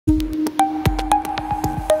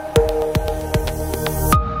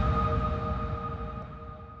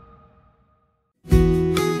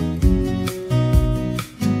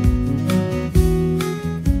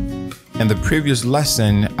the previous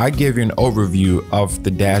lesson, I gave you an overview of the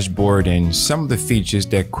dashboard and some of the features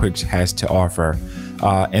that Quix has to offer.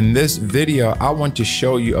 In this video, I want to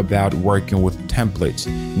show you about working with templates.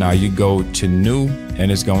 Now you go to new and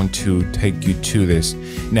it's going to take you to this.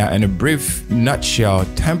 Now in a brief nutshell,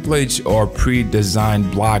 templates are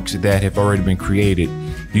pre-designed blocks that have already been created.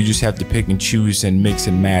 You just have to pick and choose and mix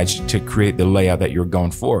and match to create the layout that you're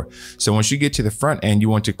going for. So once you get to the front end, you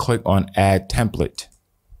want to click on add template.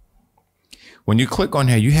 When you click on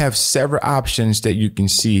here, you have several options that you can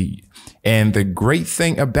see. And the great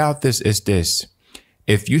thing about this is this.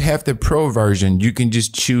 If you have the pro version, you can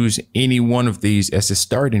just choose any one of these as a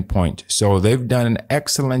starting point. So they've done an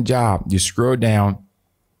excellent job. You scroll down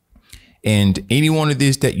and any one of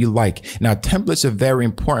these that you like. Now, templates are very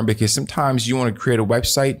important because sometimes you want to create a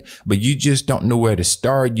website, but you just don't know where to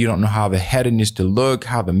start. You don't know how the header needs to look,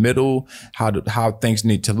 how the middle, how things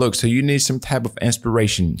need to look. So you need some type of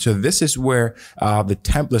inspiration. So this is where the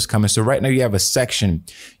templates come in. So right now you have a section.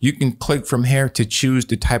 You can click from here to choose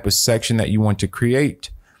the type of section that you want to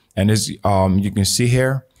create. And as you can see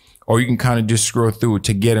here, or you can kind of just scroll through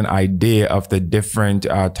to get an idea of the different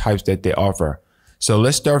types that they offer. So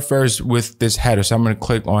let's start first with this header. So I'm going to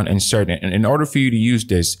click on insert. And in order for you to use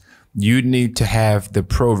this, you need to have the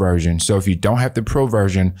pro version. So if you don't have the pro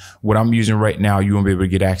version, what I'm using right now, you won't be able to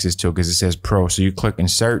get access to it because it says pro. So you click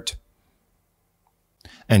insert.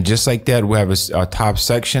 And just like that, we have a top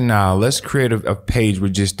section. Now let's create a page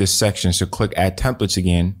with just this section. So click add templates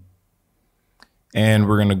again. And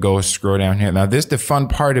we're going to go scroll down here. Now this is the fun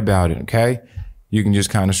part about it. Okay. You can just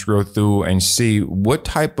kind of scroll through and see what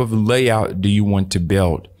type of layout do you want to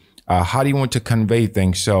build? How do you want to convey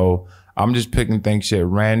things? So I'm just picking things at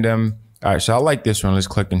random. All right, so I like this one. Let's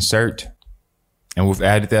click insert. And we've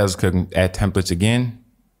added that. Let's click add templates again.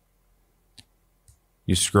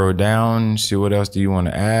 You scroll down, see what else do you want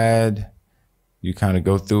to add? You kind of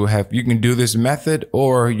go through, you can do this method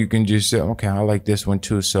or you can just say, okay, I like this one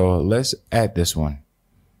too. So let's add this one.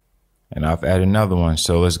 And I've added another one.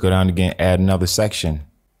 So let's go down again, add another section.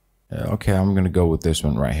 Okay, I'm going to go with this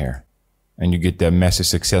one right here. And you get that message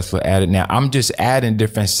successfully added. Now I'm just adding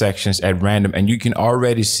different sections at random and you can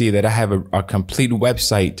already see that I have a complete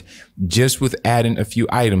website just with adding a few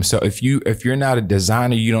items. So if you're not a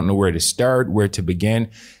designer, you don't know where to start, where to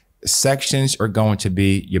begin, sections are going to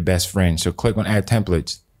be your best friend. So click on add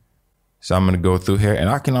templates. So I'm going to go through here and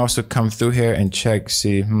I can also come through here and check,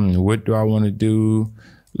 see, what do I want to do?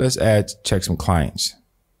 Let's check some clients.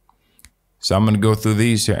 So I'm going to go through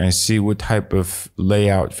these here and see what type of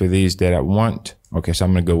layout for these that I want. Okay, so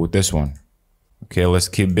I'm going to go with this one. Okay, let's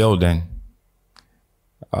keep building.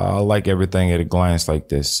 I like everything at a glance like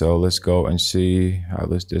this. So let's go and see how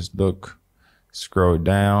this look. Scroll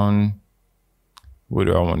down. What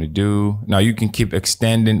do I want to do? Now you can keep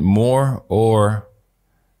extending more or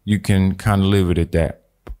you can kind of leave it at that.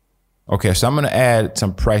 Okay, so I'm going to add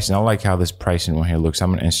some pricing. I like how this pricing one here looks. I'm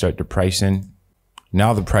going to insert the pricing.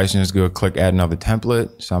 Now the pricing is good. Click add another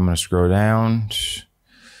template. So I'm going to scroll down.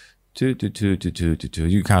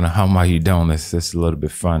 You kind of hum while you're doing this. This is a little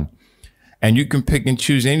bit fun. And you can pick and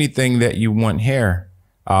choose anything that you want here.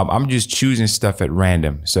 I'm just choosing stuff at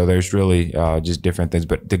random. So there's really just different things.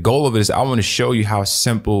 But the goal of it is I want to show you how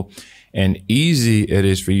simple and easy it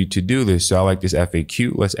is for you to do this. So I like this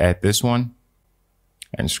FAQ. Let's add this one.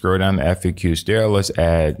 And scroll down the FAQs there. Let's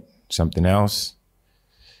add something else.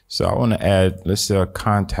 So I want to add, let's say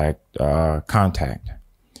contact. Okay,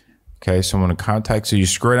 so I want to contact. So you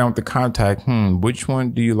scroll down with the contact. Which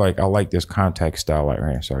one do you like? I like this contact style right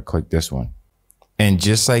here. So I click this one. And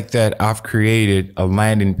just like that, I've created a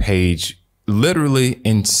landing page literally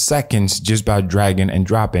in seconds just by dragging and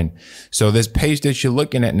dropping. So this page that you're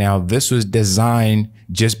looking at now, this was designed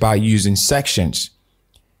just by using sections.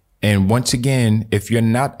 And once again, if you're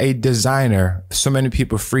not a designer, so many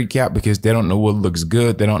people freak out because they don't know what looks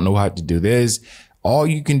good. They don't know how to do this. All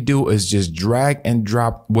you can do is just drag and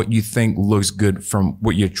drop what you think looks good from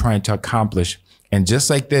what you're trying to accomplish. And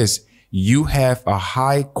just like this, you have a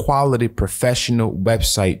high quality professional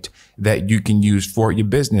website that you can use for your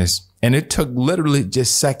business. And it took literally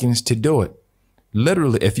just seconds to do it.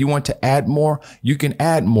 Literally, if you want to add more, you can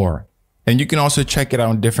add more. And you can also check it out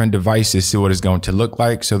on different devices, see what it's going to look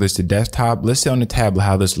like. So this is the desktop. Let's see on the tablet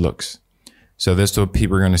how this looks. So this is what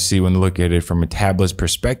people are going to see when they look at it from a tablet's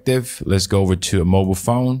perspective. Let's go over to a mobile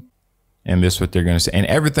phone. And this is what they're going to see. And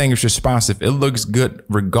everything is responsive. It looks good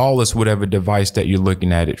regardless whatever device that you're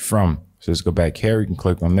looking at it from. So let's go back here. You can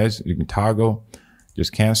click on this. You can toggle,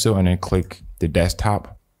 just cancel, and then click the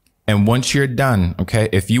desktop. And once you're done, okay,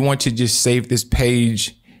 if you want to just save this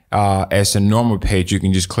page as a normal page, you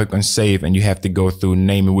can just click on save and you have to go through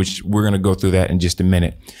naming, which we're going to go through that in just a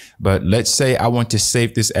minute. But let's say I want to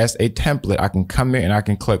save this as a template. I can come here and I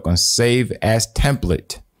can click on save as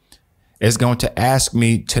template. It's going to ask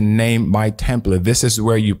me to name my template. This is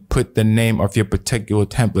where you put the name of your particular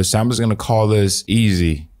template. So I'm just going to call this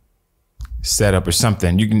easy setup or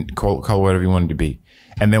something. You can call whatever you want it to be.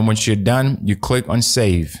 And then once you're done, you click on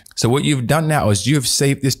save. So what you've done now is you've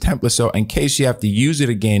saved this template. So in case you have to use it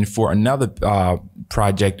again for another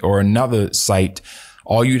project or another site,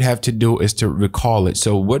 all you'd have to do is to recall it.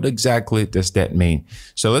 So what exactly does that mean?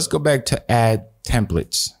 So let's go back to add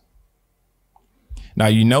templates. Now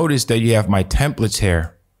you notice that you have my templates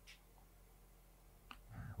here.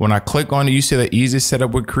 When I click on it, you see the easy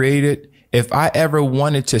setup was created. If I ever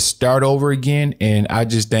wanted to start over again and I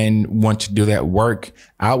just didn't want to do that work,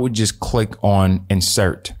 I would just click on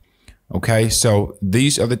insert. Okay, so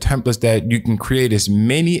these are the templates that you can create as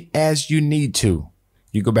many as you need to.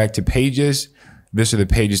 You go back to pages. These are the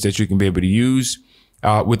pages that you can be able to use.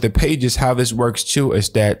 With the pages, how this works too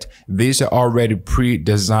is that these are already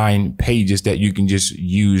pre-designed pages that you can just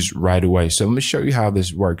use right away. So let me show you how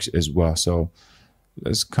this works as well. So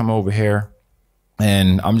let's come over here.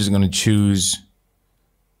 And I'm just going to choose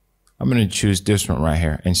this one right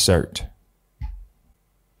here, insert.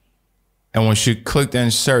 And once you click the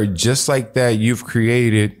insert, just like that, you've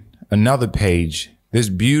created another page, this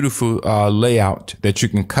beautiful layout that you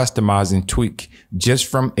can customize and tweak just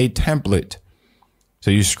from a template.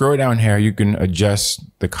 So you scroll down here, you can adjust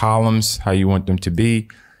the columns, how you want them to be.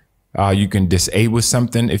 You can disable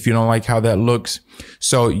something if you don't like how that looks.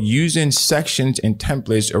 So using sections and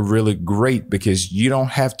templates are really great because you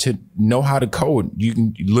don't have to know how to code. You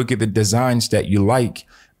can look at the designs that you like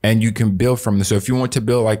and you can build from them. So if you want to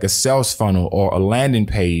build like a sales funnel or a landing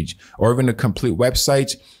page or even a complete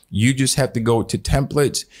website, you just have to go to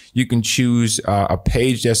templates. You can choose a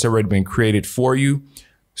page that's already been created for you.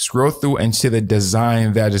 Scroll through and see the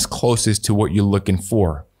design that is closest to what you're looking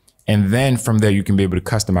for. And then from there, you can be able to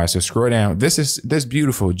customize. So scroll down. This is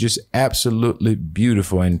beautiful, just absolutely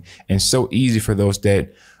beautiful and so easy for those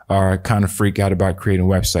that are kind of freak out about creating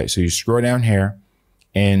websites. So you scroll down here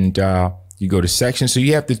and you go to sections. So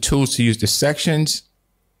you have the tools to use the sections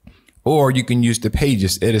or you can use the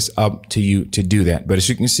pages. It is up to you to do that. But as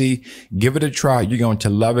you can see, give it a try. You're going to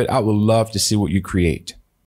love it. I would love to see what you create.